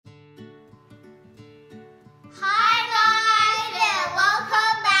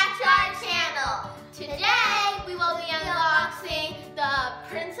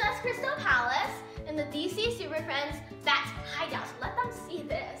DC Super Friends Bats Hideout. Let them see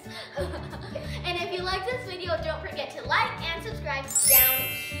this. And if you like this video, don't forget to like and subscribe down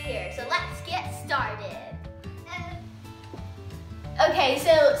here. So let's get started. Okay,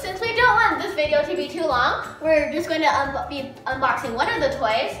 so since we don't want this video to be too long, we're just going to be unboxing one of the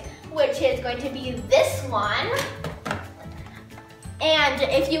toys, which is going to be this one. And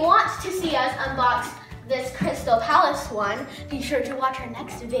if you want to see us unbox this Crystal Palace one, be sure to watch our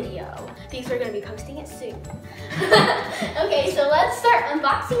next video because we're going to be posting it soon. Okay, so let's start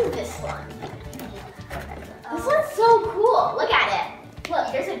unboxing this one. This one's so cool. Look at it.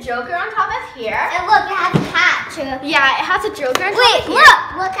 Look, there's a Joker on top of here. And look, it has a hat too. Yeah, it has a Joker on top Wait, of here.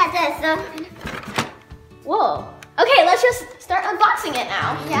 look at this. Whoa. Okay, let's just start unboxing it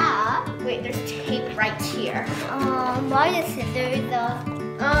now. Yeah. Wait, there's tape right here. Why is scissors though?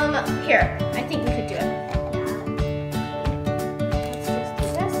 Here. I think we could do it. Let's just do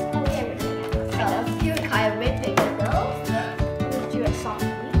this. Oh, yeah, we're doing it. So, you kind of rip it though. Let's do it softly.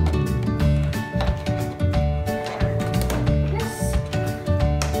 This.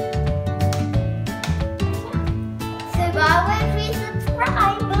 So, by the way, please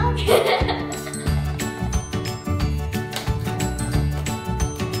subscribe.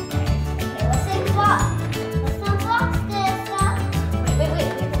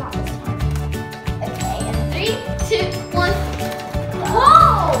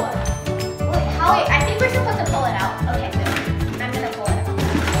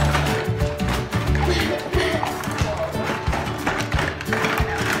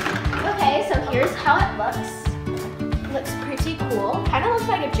 How it looks. Looks pretty cool. Kind of looks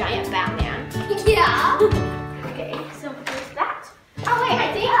like a giant Batman. Yeah. Okay, so there's that. Oh wait,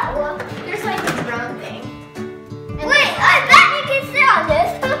 I think there's like a drone thing. And wait, I bet you can sit on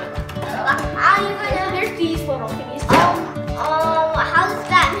this. How are you gonna? There's these little thingies. How does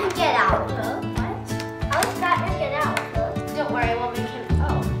Batman get out? What? How does Batman get out? Don't worry, we'll make him.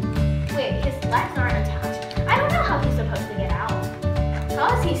 Oh, wait, his legs aren't attached. I don't know how he's supposed to get out.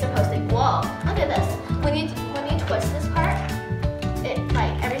 How is he supposed to? Whoa, look at this. When you twist this part, it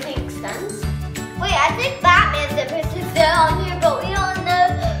like everything extends. Wait, I think Batman's supposed to sit on here, but we don't know.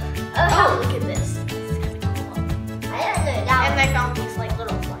 Oh, look at this. I don't know that. And I found these like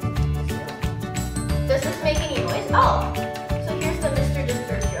little flames. Does this make any noise? Oh, so here's the Mr.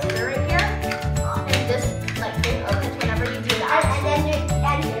 Joker right here. And this like thing opens whenever you do that. And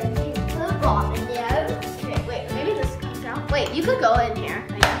then you put a bomb in there. Okay, wait, maybe this comes out. Wait, you could go in here,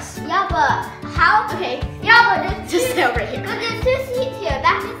 I guess. Yeah, but how? Okay. Yeah, but there's just over here. But there's two seats here.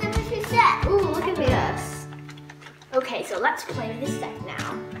 Batman's supposed to sit. Ooh, look at this. Okay, so let's play this set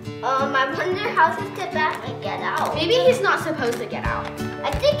now. I wonder how does the Batman get out? Maybe he's not supposed to get out.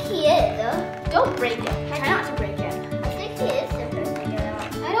 I think he is. Don't break it. Try not to break it. I think he is supposed to get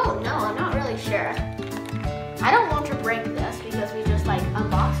out. I don't know. I'm not really sure. I don't want to break this because we just like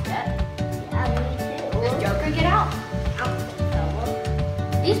unboxed it. Yeah, me too. Does Joker get out? I don't think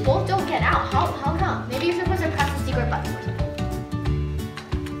so. These both don't get out. How come? Maybe you're supposed to press the secret button or something.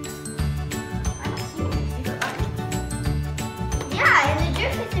 I don't see any secret button. Yeah, and the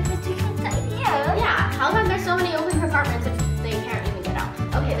Joker's supposed to come right here. Yeah. How come there's so many open compartments if they can't even get out?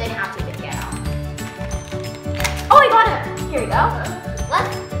 Okay, they have to get out. Oh, I got it. Here we go. What?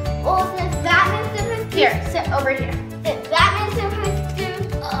 Well, since Batman's supposed to... Here, sit over here. Since Batman's supposed to...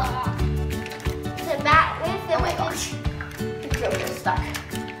 Since Batman's supposed Oh my gosh. The Joker's stuck.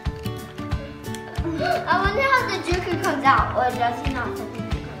 I wonder how the Joker comes out, or does he not supposed to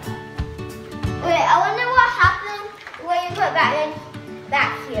come out? Wait, I wonder what happens when you put Batman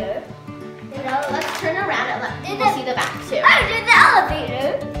back here. You know, Let's turn around and let people see the back too. Oh, there's the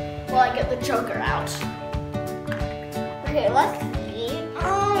elevator. While I get the Joker out. Okay, let's see.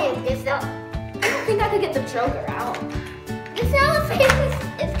 Oh, this I don't think I could get the Joker out. elevator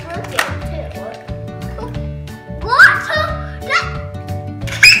is broken too. What?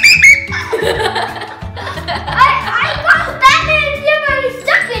 I got Batman in here, but he's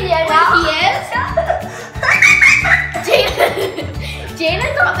stuck in there now. He is? Jana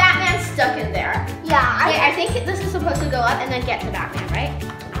got Batman stuck in there. Yeah, Wait, I think this is supposed to go up and then get to Batman, right?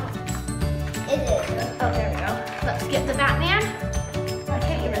 it is. Oh, there we go. Let's get the Batman.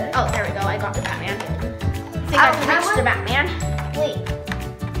 Okay. Oh, there we go. I got the Batman. I think I've reached the Batman. Wait.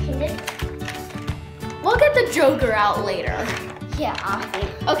 Can it? We'll get the Joker out later. Yeah, I think.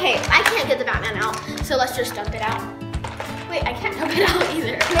 Okay, I can't get the Batman out, so let's just dump it out. Wait, I can't dump it out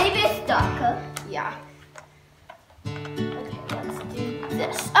either. Maybe it's stuck. Yeah. Okay, let's do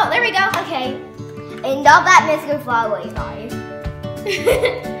this. Oh, there we go. Okay. And now Batman's gonna fly away, guys.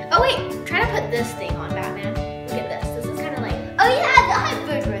 Oh wait, try to put this thing on Batman. Look at this. This is kind of like. Oh yeah, the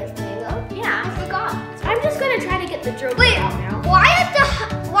hyper thing. Yeah, I forgot. gonna try to get the Joker Wait, out now. why is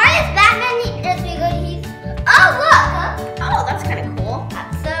Batman just because he's? Oh look! Oh, that's kind of cool.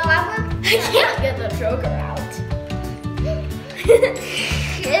 So I can't get the Joker out.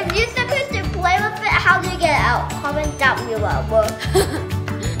 if you're supposed to play with it, how do you get it out? Comment down below.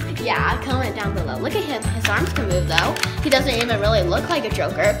 Yeah, comment down below. Look at him. His arms can move though. He doesn't even really look like a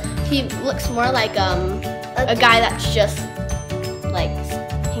Joker. He looks more like a guy that's just like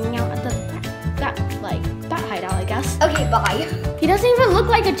hanging out at that hideout, I guess. Okay, bye. He doesn't even look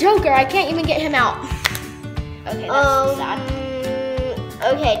like a Joker. I can't even get him out. Okay, that's sad.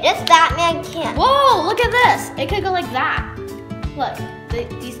 Okay, this Batman can't. Whoa, look at this. It could go like that. Look,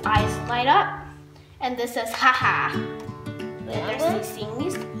 these eyes light up, and this says haha. There's seeing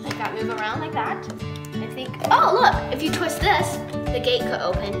these like that move around like that. I think. Oh, look! If you twist this, the gate could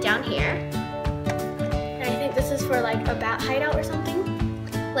open down here. And I think this is for like a bat hideout or something.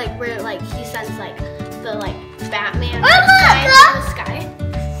 Like where like he sends like the Batman in the sky.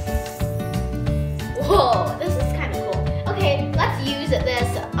 Whoa, this is kind of cool. Okay, let's use this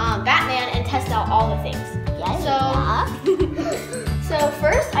Batman and test out all the things. Yeah. So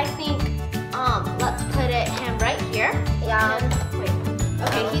first, I think let's put him right here. Yeah. And, wait.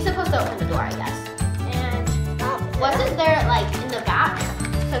 Okay, he's supposed to open the door, I guess. And wasn't there like in the back?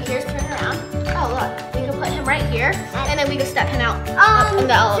 So here's turn around. Oh look, we can put him right here, and then we can step him out up in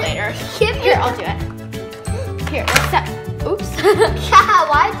the elevator. Here, I'll do it. Here, let's step. Oops. Yeah,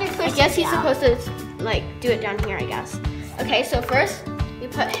 why did you push I guess it he's down? supposed to like do it down here, I guess. Okay, so first we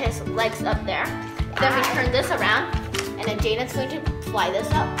put his legs up there. Then we turn this around, and then Jaden's going to fly this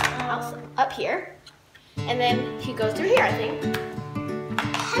up here. And then he goes through here, I think.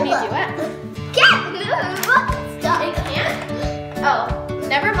 Can you do it? Can't move. Stop. It can't? Oh,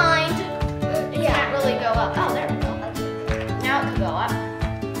 never mind. It can't really go up. Oh, there we go. Now it can go up.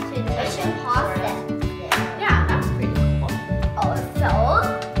 I should pause that. Yeah, that's pretty cool. Oh, so?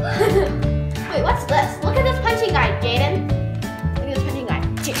 Wait, what's this? Look at this punching guy, Jaden. Look at this punching guy.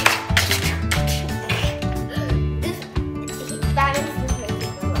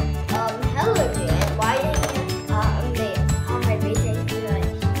 Hello, Jan. Why didn't you on my basic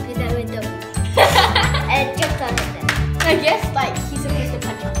and just on it. I guess like he's supposed to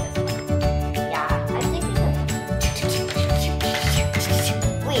punch on this one. Yeah, I think it's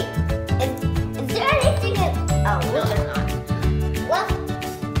wait, is there anything in No, there's not. what?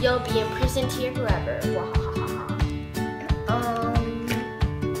 You'll be imprisoned here forever.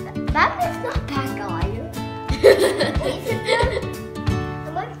 Batman's not bad guy. Wait, is it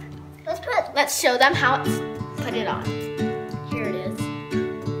let's put Let's show them how it's put it on. Here it is.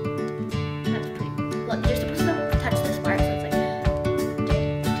 That's pretty. Look, you're supposed to touch this part, so it's like.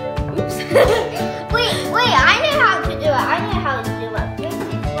 Oops. wait, I know how to do it. I know how to do it. You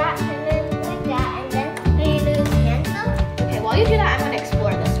do that and then like that and then you lose hands. Okay, while you do that, I'm gonna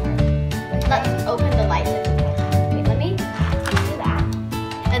explore this part. Let's open the lights. Wait, let me do that.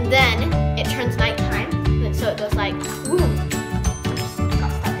 And then it turns nighttime, and so it goes like, woo. Oops,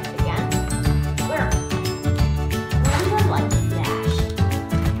 got stuck again. Where the light flash?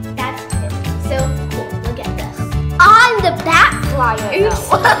 That's it. So cool. Look at this. I'm the bat flyer. Oops.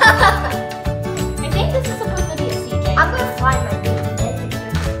 Now. I think this is supposed to be a CJ. I'm gonna fly my baby.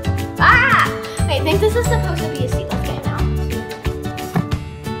 Ah! I think this is supposed to be a seat. Let's get it now.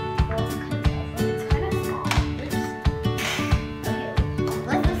 It's kind of small. Oops. Okay,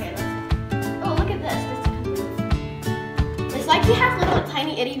 oh, look at this. This can move. It's like he has little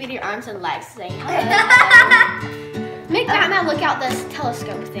tiny itty bitty arms and legs saying hello. Make Batman look out this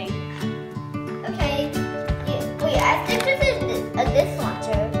telescope thing. Okay. Yeah, wait, I think this is this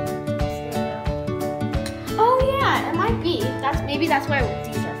launcher. Oh yeah, it might be. Maybe that's what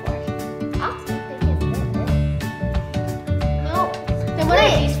these are for. I think it's this. No. Then what are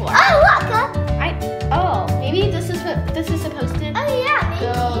these for? Oh, look! Maybe this is what this is supposed to Oh yeah, maybe.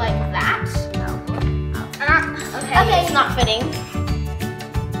 go like that. Okay, Okay. it's not fitting.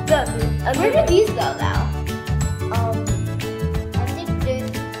 Where did these go though? I think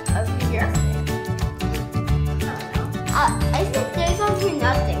there's Over here. I think there's one for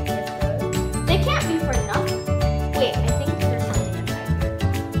nothing. They can't be for nothing. Wait, I think there's something inside here.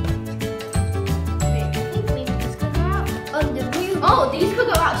 Wait, I think maybe this could go out. Oh, these could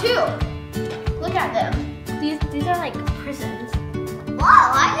go out too. Look at them. These are like prisons.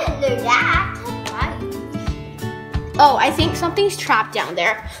 Wow, I didn't know that. Oh, I think something's trapped down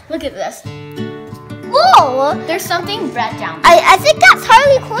there. Look at this. Whoa! There's something red down there. I think that's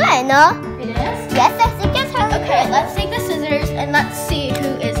Harley Quinn. It is? Yes, I think it's Harley Okay, Quinn. let's take the scissors and let's see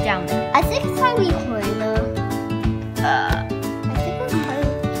who is down there. I think it's Harley Quinn. I think it's Harley.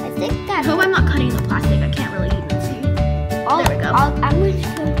 I think that. I hope I'm not cutting the plastic. I can't really I'm going to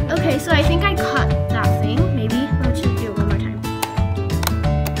show you. Okay, so I think I cut that thing. Maybe let's just do it one more time.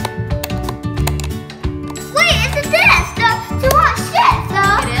 Wait, it's a disc to watch this.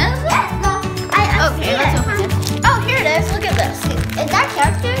 It is? Yes. Okay, let's open it. Oh, here it is. Look at this. Is that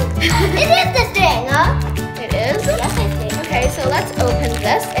character? It is the thing, It is? Yes, I think. Okay, so let's open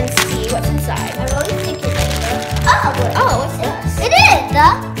this and see what's inside. I really think it's Oh, what's this? It is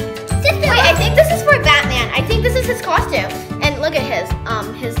Wait, I think this is for Batman. I think this is his costume. And look at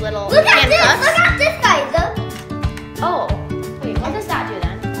his little Look at this. handcuffs. Look at this, guys. Oh, wait, what does that do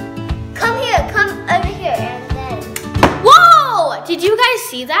then? Come over here, and then. Whoa! Did you guys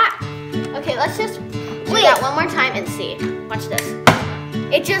see that? Okay, let's just do Wait. that one more time and see. Watch this.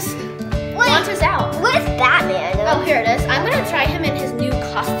 It just launches out. Where's Batman? Oh, here it is. I'm gonna try him in his new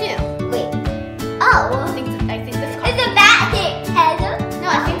costume. Wait. Oh. I think this costume. It's a bat head. No,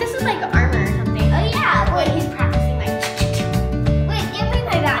 I think this is like armor or something. Oh yeah. Wait, he's practicing like. Wait, give me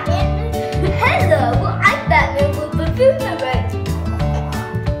my Batman. Hello, I'm Batman with the boomerang.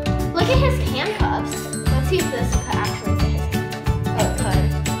 Look at his handcuffs. Let's see if this could actually fit his handcuffs. Oh, it could.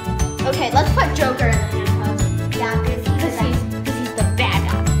 Okay, let's put Joker in the handcuffs. Yeah, Because he's the bad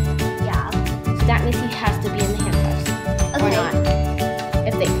guy. yeah. So that means he has to be in the handcuffs. Or Okay. not.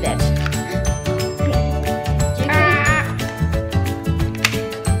 If they fit.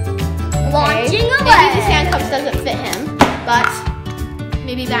 Launching Okay. away. Maybe these handcuffs doesn't fit him, but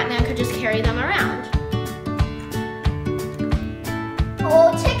maybe Batman could just carry them around.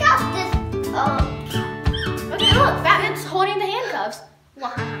 Oh, check out this. Okay, look, Batman's holding the handcuffs.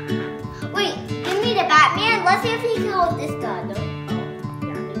 Wait, give me the Batman. Let's see if he can hold this gun.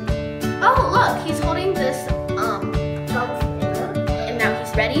 Oh, look, he's holding this, and now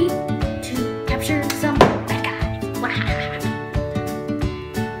he's ready to capture some bad guys.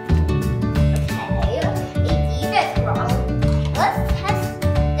 Okay, it's even wrong. Let's test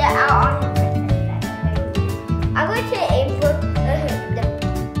that out on him. I'm going to aim for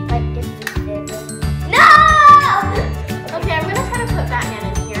like this. No! Okay, I'm gonna try to put Batman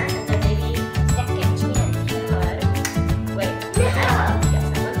in here, and then maybe Second chance. could. Wait, yes, I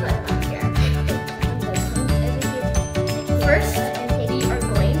would put him up here. First, we are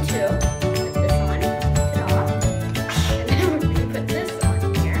going to put this on, take it off, and then we're going to put this on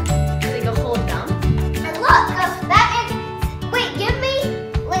here, so we can hold them. And look, Batman. Wait, give me.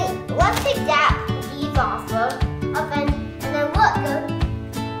 Wait, let's take these off and then look.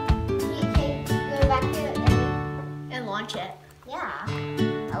 You can go back here and And launch it. yeah.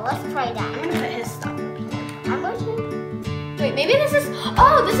 Let's try I'm that. gonna put his stuff up here. I'm going to. Wait, maybe this is,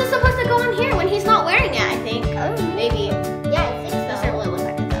 oh, this is supposed to go on here when he's not wearing it, I think. Oh, Maybe. yeah, I think Doesn't so. really look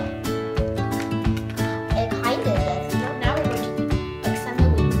like it though. It kind of does. Now we're going to extend the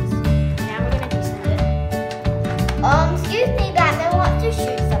wings. Now we're going to descend it. Excuse me, Batman wants to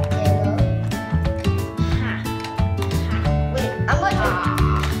shoot